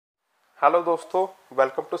Hello दोस्तों,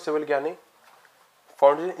 welcome to civil ज्ञानी।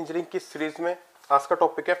 Foundation engineering की सीरीज में आज का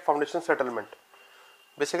टॉपिक है फाउंडेशन सेटलमेंट।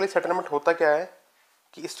 बेसिकली सेटलमेंट होता क्या है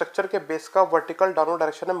कि स्ट्रक्चर के बेस का वर्टिकल डाउनवर्ड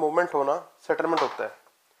डायरेक्शन में मूवमेंट होना सेटलमेंट होता है।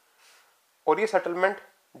 और ये सेटलमेंट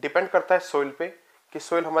डिपेंड करता है सॉइल पे कि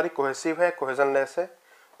सॉइल हमारी कोहेसिव है, कोहेजनलेस है,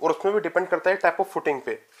 और उसमें भी डिपेंड करता है टाइप ऑफ फुटिंग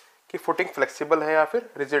पे कि फुटिंग फ्लेक्सिबल है या फिर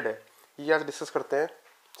रिजिड है। ये आज डिस्कस करते हैं।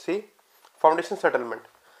 सी foundation settlement,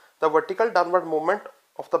 the vertical downward movement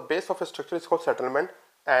of the base of a structure is called settlement,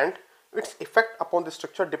 and its effect upon the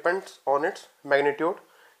structure depends on its magnitude,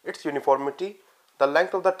 its uniformity, the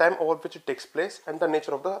length of the time over which it takes place, and the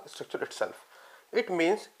nature of the structure itself. It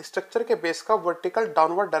means structure के base का vertical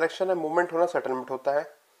downward direction में movement होना settlement होता है,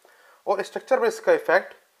 और structure base का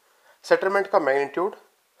effect settlement का magnitude,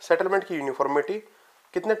 settlement की uniformity,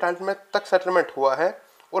 कितने टाइम में तक settlement हुआ है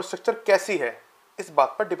और structure कैसी है, इस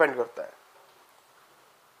बात पर डिपेंड करता है।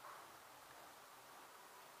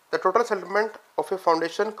 The total settlement of a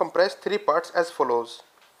foundation comprises three parts as follows.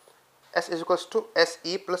 S is equals to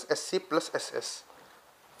SE plus SC plus SS.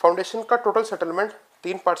 Foundation का टोटल सेटलमेंट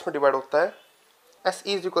तीन पार्ट्स में डिवाइड होता है।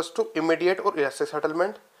 SE is equals to immediate और elastic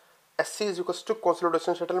settlement, SC is equals to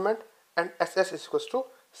consolidation settlement, and SS is equals to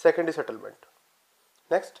secondary settlement.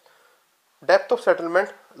 Next, depth of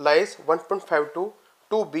settlement lies 1.52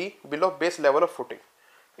 to be below base level of footing.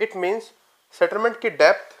 It means settlement की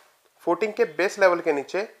depth footing के base level के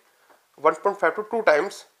नीचे 1.5 to 2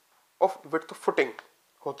 times of width of footing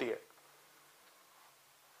होती है।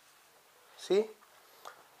 See,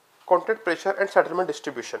 contact pressure and settlement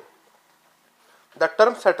distribution. The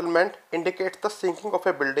term settlement indicates the sinking of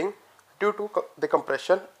a building due to the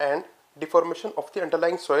compression and deformation of the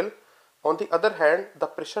underlying soil. On the other hand,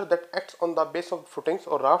 the pressure that acts on the base of footings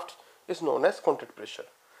or rafts is known as contact pressure.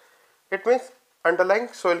 It means underlying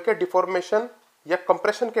soil के deformation या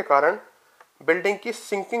compression के कारण building की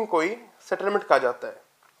sinking को ही settlement कहा जाता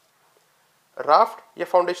है। Raft या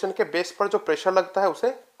फाउंडेशन के बेस पर जो प्रेशर लगता है उसे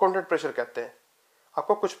कॉन्टैक्ट प्रेशर कहते हैं।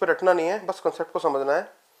 आपको कुछ पे रटना नहीं है, बस कॉन्सेप्ट को समझना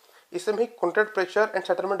है। इसमें ही contact pressure and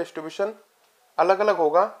settlement distribution अलग अलग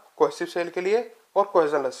होगा कोहेसिव सॉइल के लिए और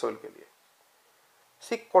कोहेजनलेस सॉइल के लिए।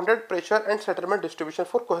 सी contact pressure and settlement distribution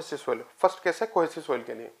for cohesive soil. First case है कोहेसिव सॉइल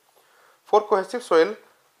के लिए। For cohesive soil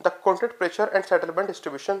the contact pressure and settlement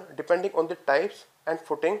distribution depending on the types and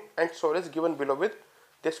footing and soil is given below with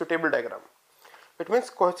the suitable diagram. It means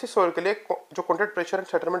cohesive soil के लिए जो contact pressure and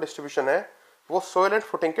settlement distribution है वो soil and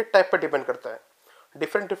footing के type पर depend करता है।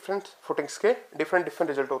 different footings के different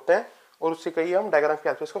रिजल्ट होते हैं और उसी का ही हम डायग्राम के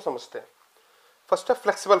हेल्प से इसको समझते हैं। फर्स्ट है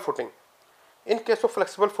flexible footing. In case of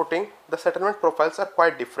flexible footing, the settlement profiles are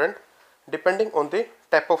quite different depending on the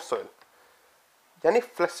type of soil. यानी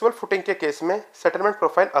फ्लेक्सिबल फुटिंग के केस में सेटलमेंट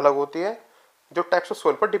प्रोफाइल अलग होती है जो टाइप्स ऑफ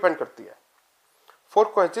सॉइल पर डिपेंड करती है। For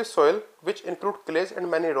cohesive soil which include क्लेज and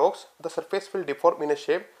many rocks the surface will deform in A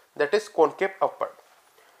shape that is concave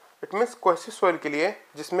upward. It means cohesive soil के लिए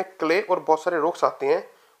जिसमें क्ले और बहुत सारे रॉक्स आते हैं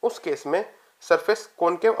उस केस में सरफेस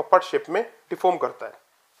कॉनकेव अपवर्ड शेप में डिफॉर्म करता है।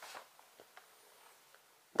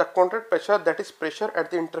 The contact pressure that is pressure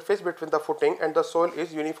at the interface between the footing and the soil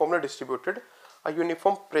is uniformly distributed. A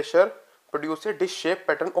uniform pressure produce a dish shape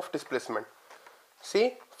pattern of displacement. C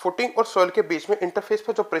footing और soil के बीच में interface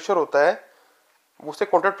पर जो pressure होता है उसे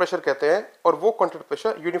contact pressure कहते हैं और वो कॉन्टैक्ट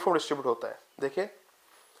प्रेशर यूनिफॉर्म डिस्ट्रीब्यूट होता है। देखिए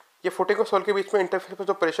ये फुटिंग और सॉइल के बीच में इंटरफेस पर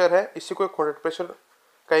जो प्रेशर है इसी को कॉन्टैक्ट प्रेशर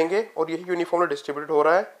कहेंगे और यही यूनिफॉर्मली डिस्ट्रीब्यूटेड हो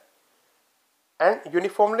रहा है। एंड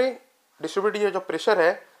यूनिफॉर्मली डिस्ट्रीब्यूटेड ये जो प्रेशर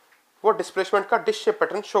है वो डिस्प्लेसमेंट का डिश शेप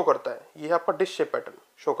पैटर्न शो करता है। ये आपका डिश शेप पैटर्न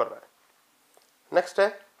शो कर रहा है। नेक्स्ट है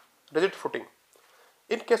rigid footing.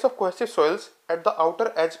 In case of cohesive soils, at the outer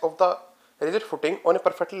edge of the rigid footing on a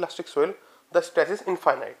perfectly elastic soil, the stress is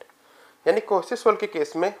infinite. यानी cohesive soil के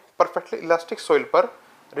case में perfectly elastic soil पर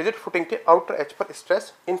rigid footing के outer as per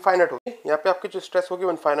stress infinite होगी। यहाँ पे आपकी जो स्ट्रेस होगी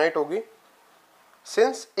वो इनफाइनाइट होगी।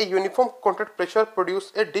 Since a uniform contact pressure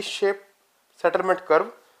produce a dish shape settlement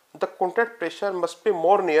curve, the contact pressure must be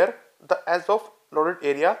more near the age of loaded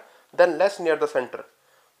area than less near the centre.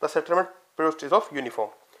 The settlement produced is of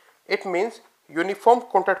uniform. It means uniform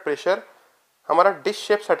contact pressure हमारा dish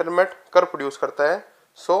shape settlement curve produce करता है।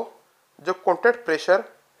 सो जो contact pressure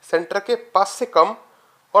centre के पास से कम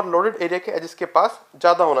और loaded area के edges के पास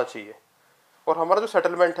ज़्यादा होना चाहिए और हमारा जो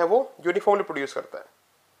सेटलमेंट है वो यूनिफॉर्मली प्रोड्यूस करता है।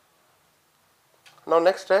 नाउ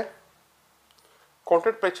नेक्स्ट है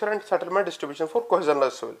contact pressure and settlement distribution for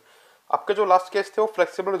कोहेजनलेस soil. आपके जो लास्ट केस थे वो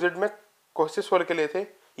फ्लेक्सिबल रिजिड में कोहेसिव सॉइल के लिए थे,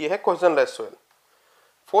 ये है कोहेजनलेस soil.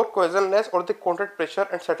 For cohesionless or the contact pressure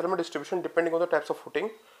and settlement distribution depending on the types of footing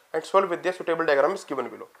and soil with their suitable diagram is given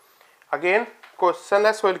below. Again,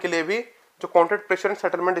 cohesionless soil के लिए भी जो contact pressure and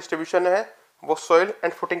settlement distribution है वो soil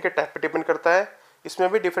and footing के type पे depend करता है इसमें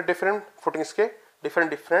भी डिफरेंट डिफरेंट फुटिंग्स के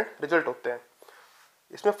डिफरेंट रिजल्ट होते हैं।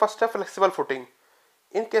 इसमें फर्स्ट है flexible footing.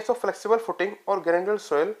 In case of flexible footing और granular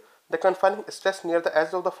soil, the confining stress near the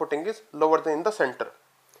age of the footing is lower then in the centre.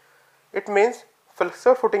 It means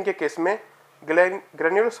flexible footing के case में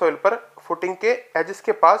granular soil पर footing के edges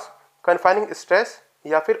के पास confining stress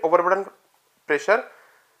या फिर overburden pressure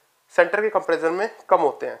centre के comparison में कम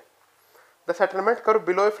होते हैं। The settlement curve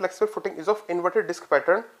below A flexible footing is of inverted disc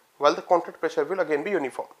pattern while the contact pressure will again be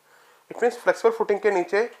uniform. It means flexible footing के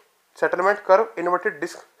नीचे settlement curve inverted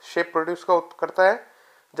disc shape produce करता है,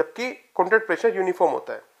 जबकि contact pressure uniform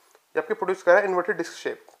होता है, जबकि produce कर रहा है इन्वर्टेड डिस्क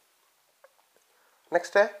शेप।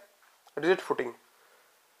 नेक्स्ट है rigid footing.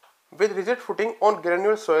 With rigid footing on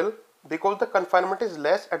granular soil, because the confinement is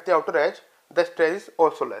less at the outer as, the stress is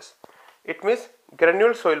also less. It means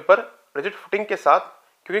granular soil पर rigid footing के साथ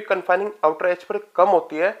क्योंकि confining outer as per कम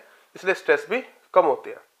होती है, इसलिए stress भी कम होती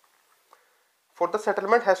है। For the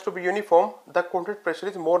settlement has to be uniform, the contact pressure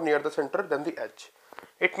is more near the center than the edge.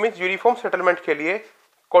 It means uniform settlement के लिए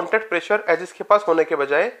contact pressure edges के पास होने के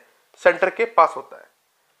बजाय center के पास होता है।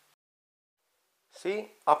 See,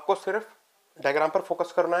 आपको सिर्फ डायग्राम पर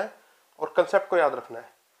फोकस करना है और कंसेप्ट को याद रखना है।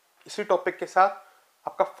 इसी टॉपिक के साथ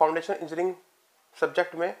आपका फाउंडेशन इंजीनियरिंग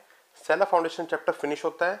सब्जेक्ट में सेला फाउंडेशन चैप्टर फिनिश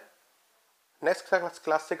होता है। नेक्स्ट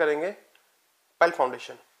क्लास से करेंगे पेल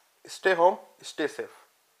foundation. Stay home, stay safe.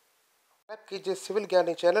 Subscribe कीजिए सिविल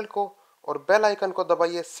ज्ञानी चैनल को और बेल आइकन को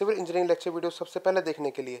दबाइए सिविल इंजीनियरिंग लेक्चर वीडियो सबसे पहले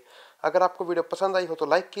देखने के लिए। अगर आपको वीडियो पसंद आई हो तो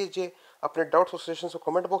लाइक कीजिए, अपने डाउट्स और सजेशंस को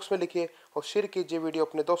कमेंट बॉक्स में लिखिए और शेयर कीजिए वीडियो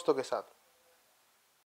अपने दोस्तों के साथ।